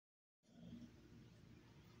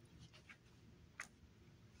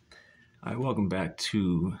All right, welcome back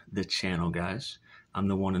to the channel, guys. I'm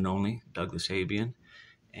the one and only Douglas Habian,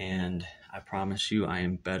 and I promise you I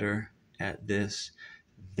am better at this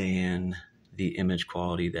than the image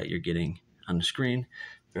quality that you're getting on the screen.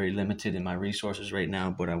 Very limited in my resources right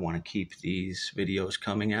now, but I want to keep these videos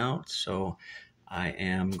coming out, so I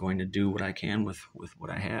am going to do what I can with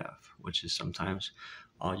what I have, which is sometimes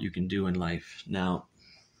all you can do in life. Now,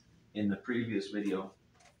 in the previous video,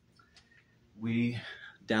 we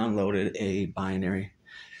downloaded a binary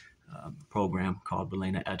program called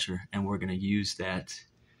Belena Etcher, and we're going to use that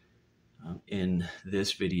in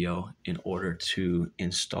this video in order to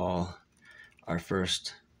install our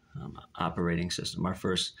first operating system, our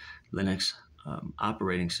first Linux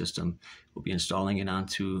operating system. We'll be installing it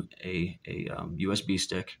onto a USB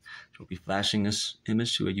stick. So we'll be flashing this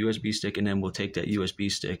image to a USB stick, and then we'll take that USB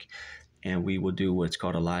stick and we will do what's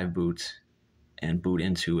called a live boot and boot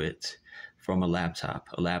into it from a laptop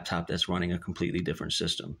that's running a completely different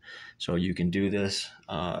system. So you can do this.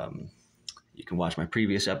 You can watch my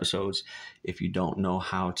previous episodes. If you don't know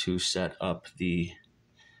how to set up the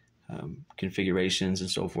configurations and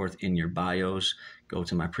so forth in your BIOS, go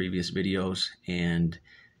to my previous videos, and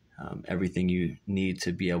everything you need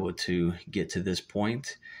to be able to get to this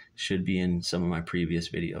point should be in some of my previous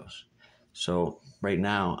videos. So right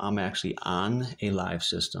now I'm actually on a live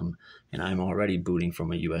system and I'm already booting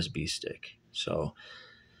from a USB stick. So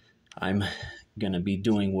I'm going to be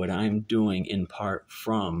doing what I'm doing in part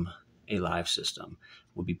from a live system.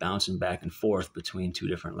 We'll be bouncing back and forth between two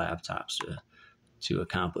different laptops to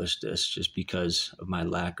accomplish this, just because of my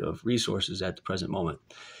lack of resources at the present moment.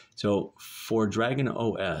 So for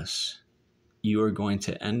DragonOs, you are going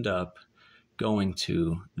to end up going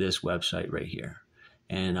to this website right here.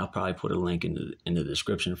 And I'll probably put a link in the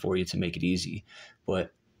description for you to make it easy.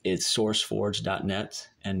 But it's sourceforge.net,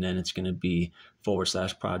 and then it's going to be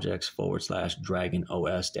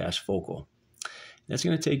 /projects/DragonOs-focal. That's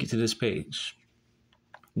going to take you to this page.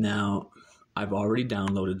 Now, I've already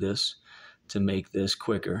downloaded this to make this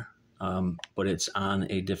quicker, but it's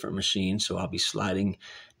on a different machine, so I'll be sliding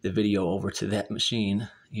the video over to that machine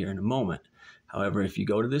here in a moment. However, if you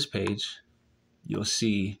go to this page, you'll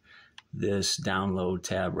see this download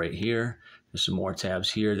tab right here. There's some more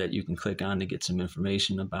tabs here that you can click on to get some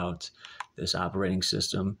information about this operating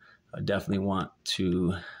system. I definitely want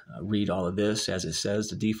to read all of this. As it says,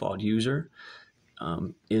 the default user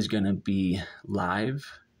is going to be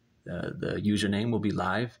live. The username will be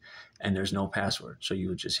live, and there's no password. So you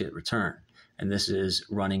would just hit return. And this is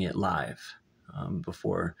running it live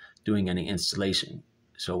before doing any installation.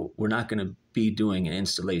 So we're not going to be doing an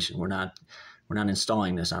installation. We're not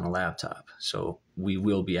installing this on a laptop, so we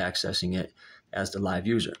will be accessing it as the live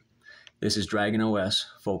user. This is DragonOs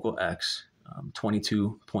Focal X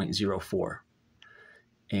 22.04,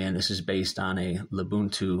 and this is based on a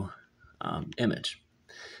Ubuntu image.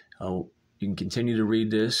 You can continue to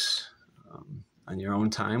read this on your own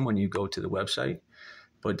time when you go to the website,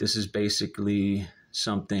 but this is basically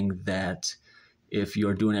something that if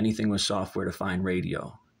you're doing anything with software-defined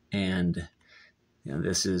radio, and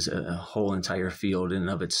this is a whole entire field in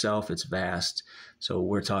and of itself. It's vast. So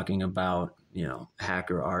we're talking about,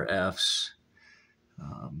 hacker RFs,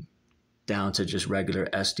 down to just regular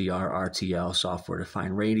SDR, RTL,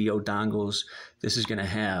 software-defined radio dongles. This is going to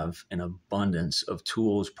have an abundance of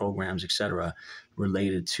tools, programs, etc.,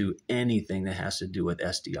 related to anything that has to do with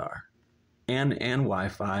SDR and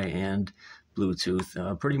Wi-Fi and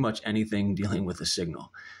Bluetooth, pretty much anything dealing with a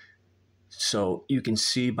signal. So you can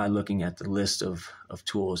see by looking at the list of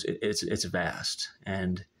tools, it's vast,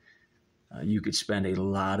 and you could spend a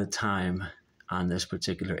lot of time on this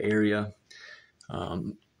particular area.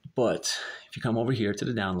 But if you come over here to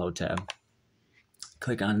the download tab,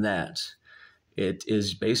 click on that, it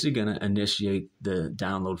is basically going to initiate the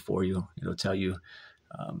download for you. It'll tell you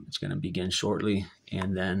it's going to begin shortly,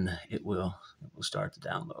 and then it will start the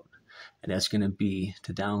download. And that's going to be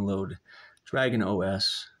to download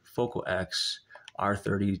DragonOs Focal X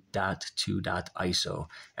R30.2.ISO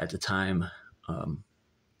at the time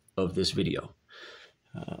of this video.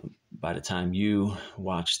 By the time you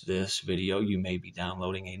watch this video, you may be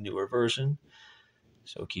downloading a newer version,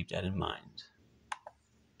 so keep that in mind.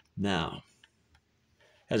 Now,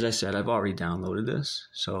 as I said, I've already downloaded this,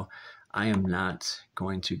 so I am not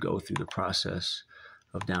going to go through the process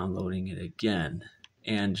of downloading it again.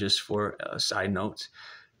 And just for a side note,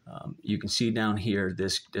 you can see down here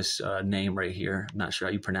this name right here. I'm not sure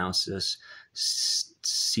how you pronounce this.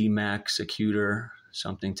 CMAC Secutor,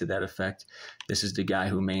 something to that effect. This is the guy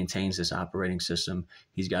who maintains this operating system.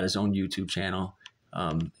 He's got his own YouTube channel.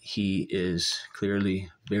 He is clearly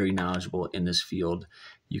very knowledgeable in this field.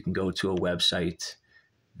 You can go to a website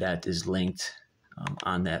that is linked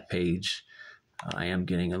on that page. I am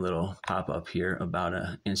getting a little pop-up here about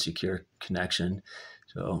an insecure connection.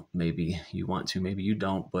 So maybe you want to, maybe you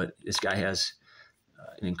don't, but this guy has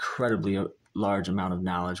an incredibly large amount of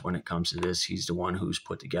knowledge when it comes to this. He's the one who's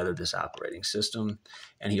put together this operating system,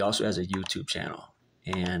 and he also has a YouTube channel.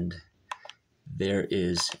 And there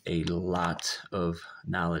is a lot of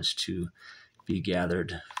knowledge to be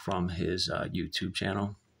gathered from his YouTube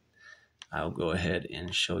channel. I'll go ahead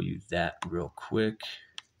and show you that real quick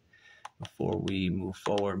before we move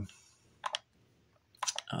forward.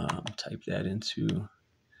 Type that into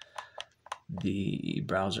the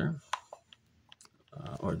browser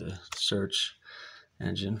or the search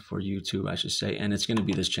engine for YouTube, I should say, and it's going to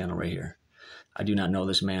be this channel right here. I do not know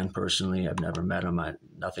this man personally. I've never met him.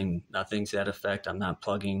 Nothing to that effect. I'm not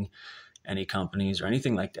plugging any companies or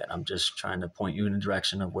anything like that. I'm just trying to point you in the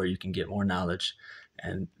direction of where you can get more knowledge,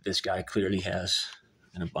 and this guy clearly has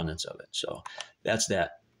an abundance of it. So that's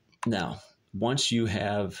that. Now, once you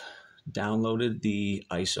have downloaded the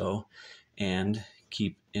ISO, and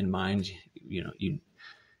keep in mind, in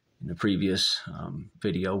the previous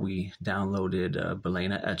video, we downloaded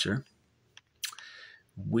Balena Etcher.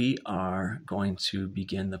 We are going to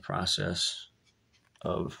begin the process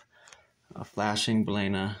of flashing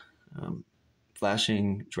Balena,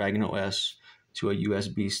 flashing DragonOs to a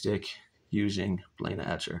USB stick using Balena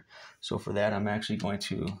Etcher. So for that, I'm actually going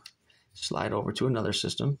to slide over to another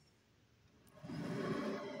system.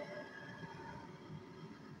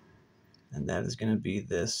 And that is going to be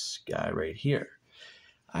this guy right here.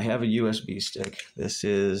 I have a USB stick. This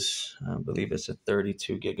is, I believe it's a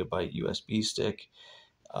 32 gigabyte USB stick.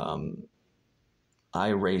 I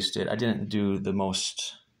erased it. I didn't do the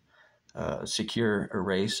most secure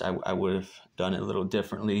erase. I would have done it a little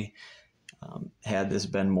differently had this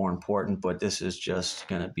been more important, but this is just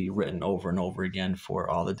going to be written over and over again for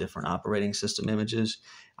all the different operating system images.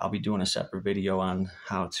 I'll be doing a separate video on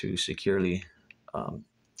how to securely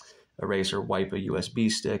erase or wipe a USB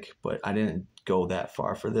stick, but I didn't go that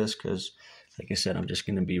far for this because, like I said, I'm just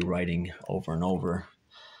going to be writing over and over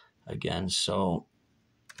again. So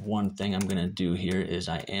one thing I'm going to do here is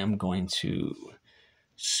I am going to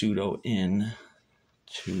sudo in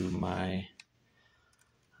to my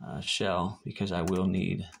shell because I will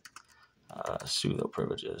need sudo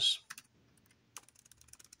privileges.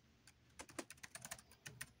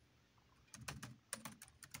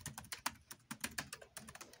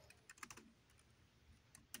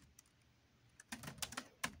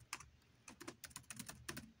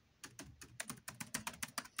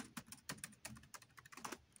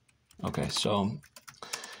 Okay, so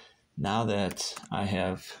now that I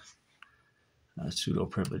have sudo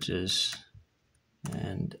privileges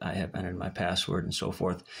and I have entered my password and so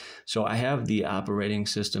forth, so I have the operating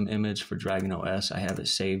system image for DragonOs. I have it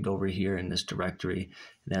saved over here in this directory,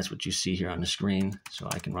 and that's what you see here on the screen. So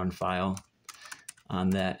I can run file on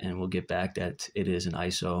that, and we'll get back that it is an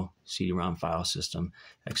ISO CD-ROM file system,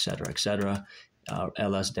 etc., etc.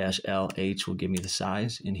 ls-lh will give me the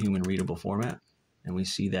size in human readable format. And we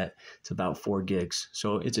see that it's about 4 gigs.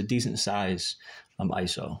 So it's a decent size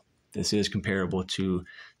ISO. This is comparable to,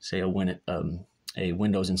 say, a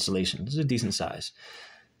Windows installation. This is a decent size.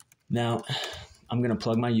 Now, I'm going to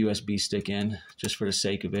plug my USB stick in just for the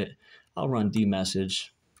sake of it. I'll run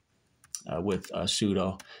dmessage with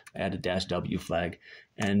sudo, add a -w flag.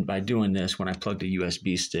 And by doing this, when I plug the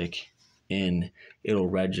USB stick in, it'll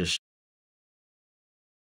register